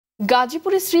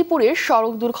গাজীপুরের শ্রীপুরে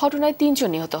সড়ক দুর্ঘটনায় ৩ জন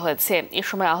নিহত হয়েছে। এ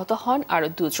সময় আহত হন আরও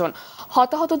 ২ জন।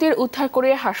 হতাহতদের উদ্ধার করে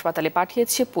হাসপাতালে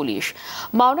পাঠিয়েছে পুলিশ।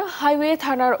 মাওনা হাইওয়ে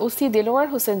থানার ওসি দেলোয়ার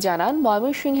হোসেন জানান,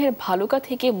 ময়মনসিংহের ভালুকা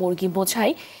থেকে মুরগি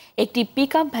বোঝাই একটি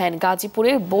পিকআপ ভ্যান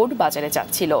গাজীপুরের বোর্ড বাজারে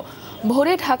যাচ্ছিল।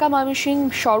 ভোরে ঢাকা ময়মনসিংহ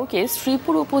সড়কে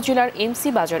শ্রীপুর উপজেলার এমসি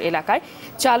বাজার এলাকায়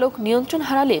চালক নিয়ন্ত্রণ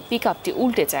হারালে পিকআপটি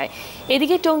উল্টে যায়।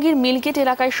 এদিকে টঙ্গীর মিলগেট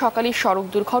এলাকায় সকালে সড়ক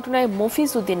দুর্ঘটনায়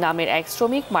মফিজ উদ্দিন নামের এক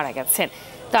শ্রমিক মারা গেছেন।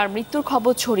 তার মৃত্যুর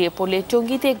খবর ছড়িয়ে পড়লে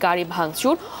টঙ্গীতে গাড়ি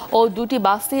ভাঙচুর ও দুটি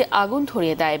বাসে আগুন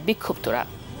ধরিয়ে দেয় বিক্ষুব্ধরা।